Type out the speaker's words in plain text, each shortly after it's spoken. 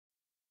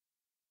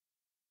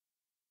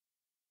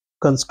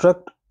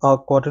Construct a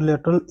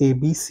quadrilateral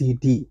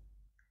ABCD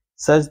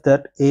such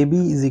that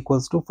AB is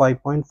equals to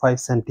 5.5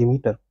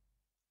 centimeter,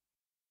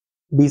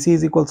 BC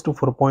is equals to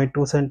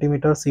 4.2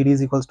 centimeter, CD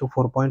is equals to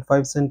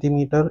 4.5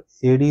 centimeter,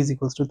 AD is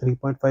equals to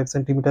 3.5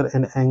 centimeter,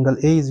 and angle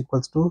A is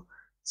equals to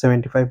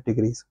 75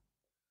 degrees.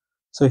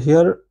 So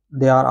here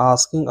they are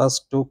asking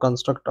us to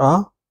construct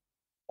a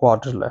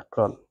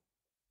quadrilateral.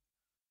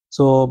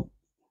 So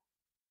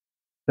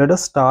let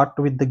us start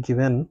with the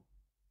given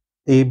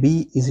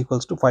AB is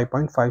equals to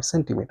 5.5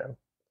 centimeter.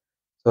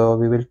 So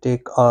we will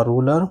take a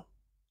ruler,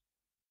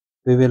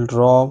 we will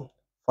draw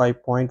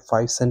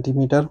 5.5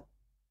 centimeter.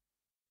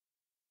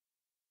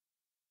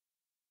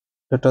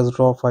 Let us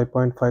draw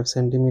 5.5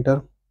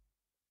 centimeter.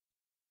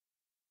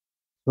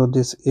 So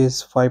this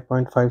is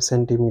 5.5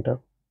 centimeter.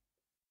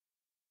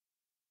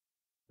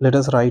 Let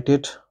us write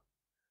it.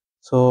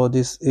 So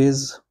this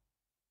is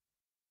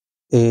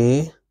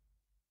A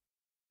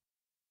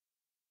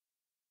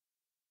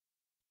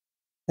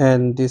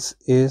and this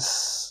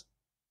is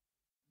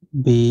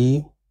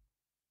B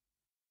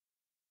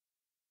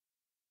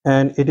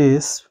and it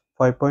is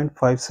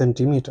 5.5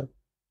 centimeter.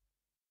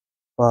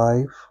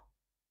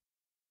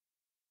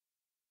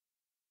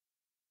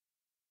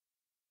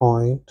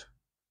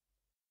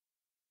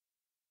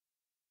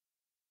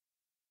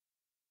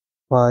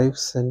 5.5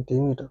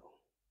 centimeter.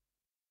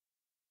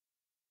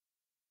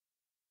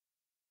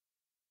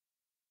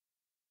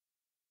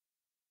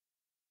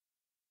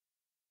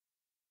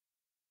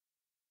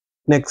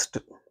 Next,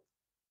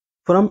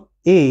 from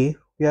A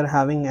we are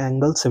having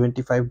angle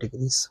 75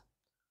 degrees.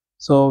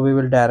 So we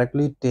will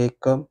directly take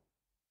a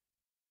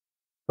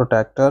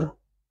protractor.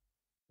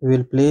 We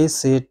will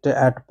place it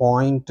at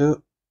point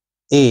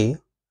A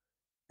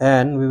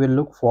and we will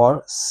look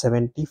for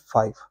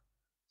 75.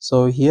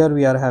 So here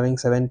we are having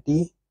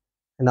 70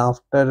 and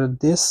after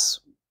this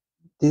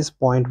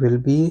point will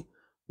be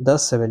the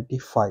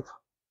 75.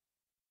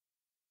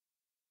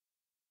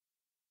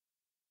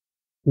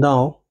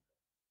 Now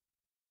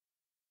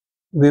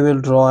we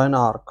will draw an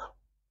arc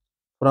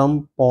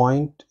from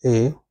point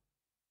A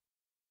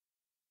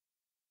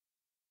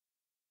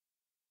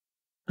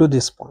to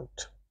this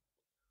point.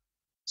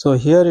 So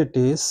here it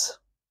is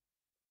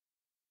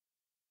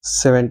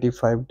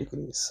 75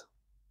 degrees.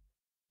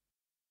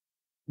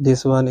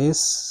 This one is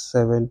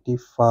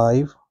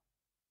 75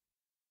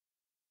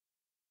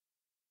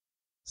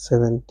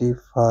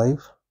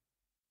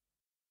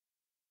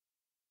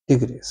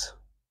 degrees.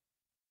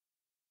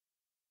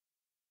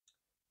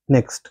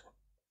 Next,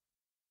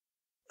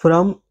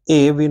 from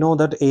A we know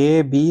that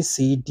A, B,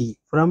 C, D.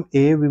 From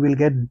A we will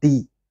get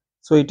D.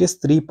 So it is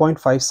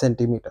 3.5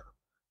 centimeter.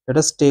 Let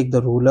us take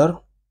the ruler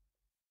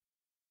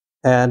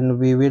and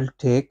we will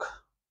take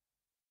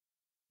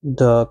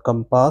the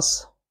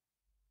compass.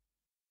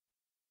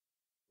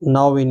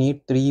 Now we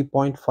need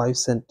 3.5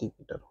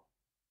 centimeter.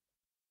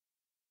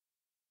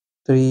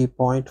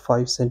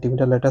 3.5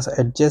 centimeter. Let us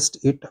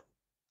adjust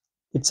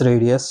its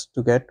radius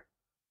to get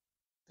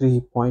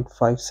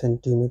 3.5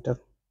 centimeter.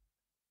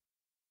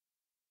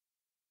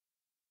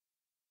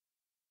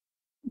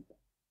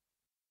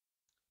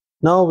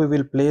 Now we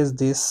will place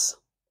this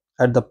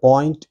at the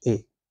point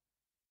A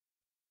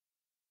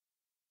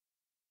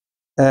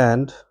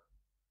and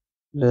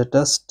let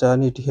us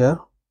turn it here.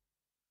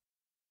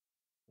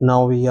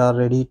 Now we are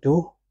ready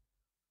to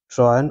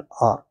draw an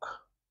arc.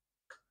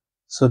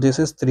 So this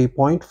is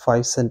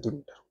 3.5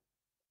 centimeter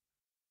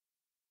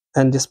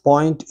and this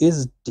point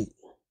is D.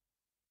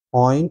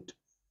 Point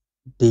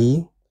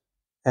D,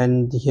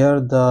 and here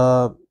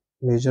the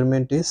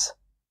measurement is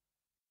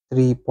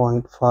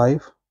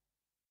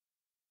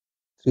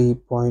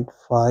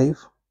 3.5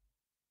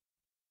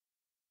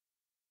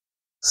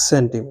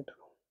 centimeter.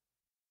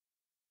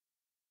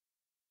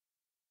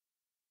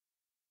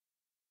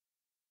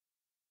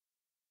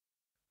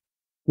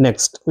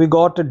 Next we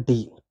got a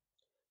D.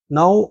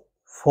 Now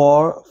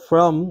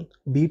from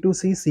B to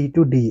C, C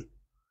to D,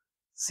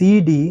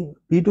 B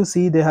to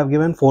C they have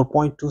given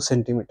 4.2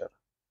 centimeter.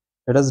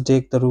 Let us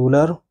take the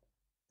ruler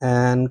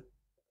and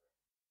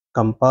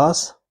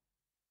compass.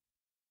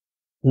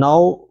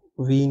 Now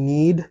we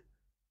need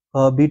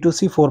B to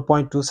C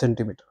 4.2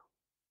 centimeter.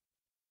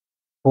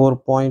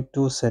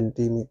 4.2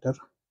 centimeter.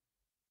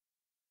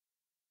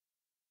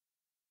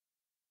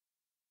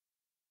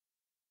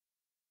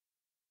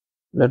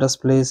 Let us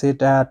place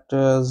it at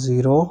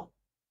 0.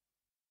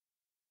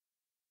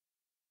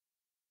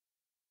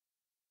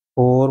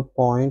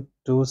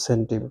 4.2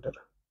 centimeter.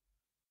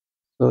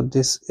 So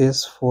this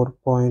is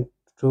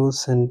 4.2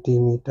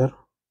 centimeter.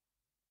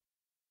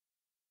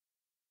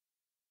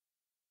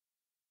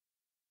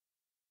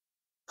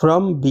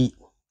 From B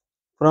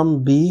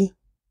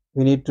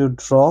we need to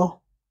draw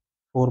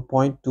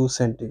 4.2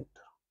 centimeter.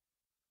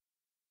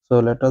 So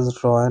let us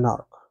draw an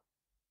arc.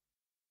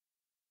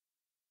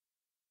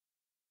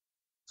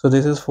 So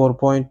this is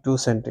 4.2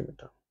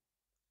 centimeter.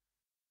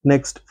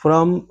 Next,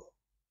 from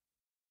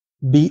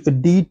C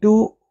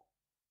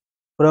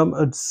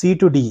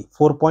to D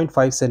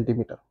 4.5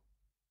 centimeter.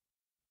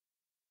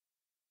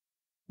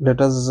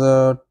 Let us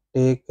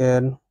take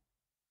an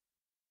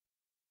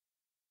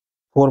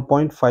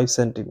 4.5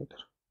 centimeter.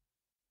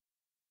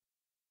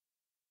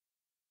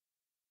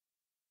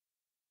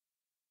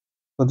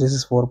 So this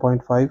is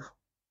 4.5.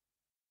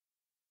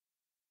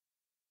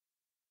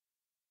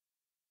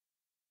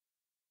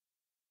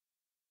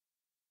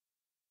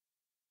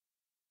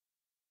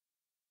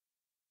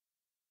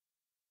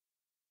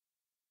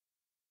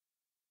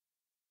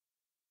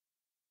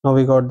 Now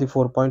we got the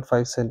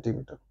 4.5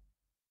 centimeter.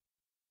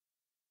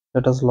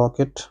 Let us lock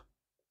it.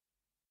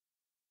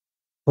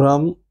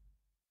 From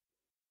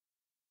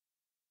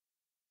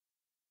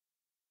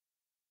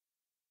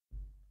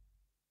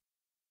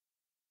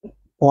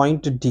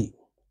point D,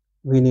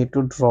 we need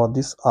to draw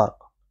this arc.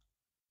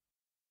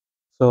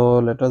 So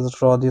let us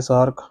draw this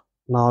arc.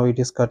 Now it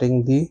is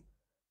cutting the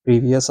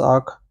previous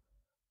arc.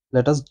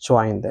 Let us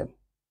join them.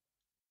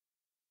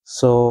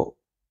 So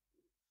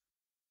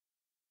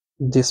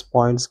these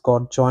points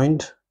got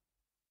joined,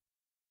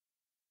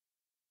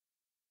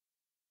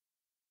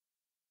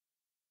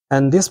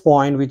 and this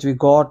point which we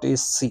got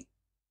is C.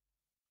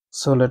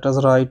 So let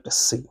us write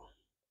C,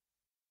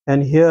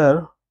 and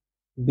here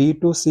B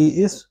to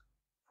C is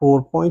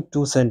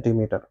 4.2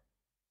 centimeter.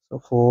 So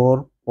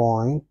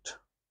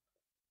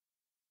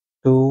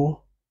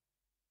 4.2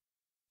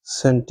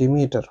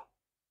 centimeter.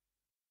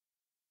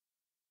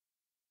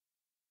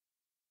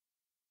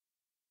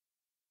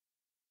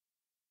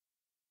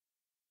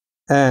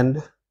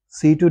 And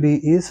C to D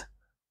is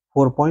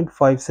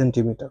 4.5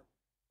 centimeter.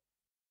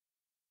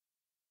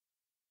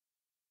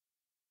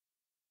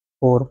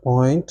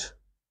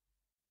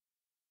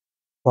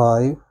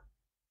 4.5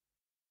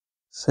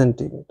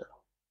 centimeter.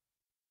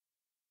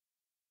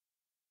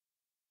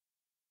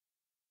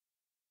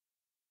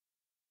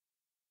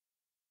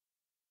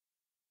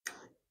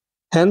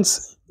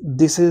 Hence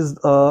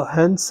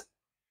hence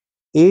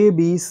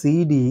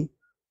ABCD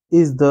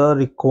is the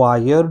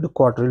required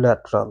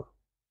quadrilateral.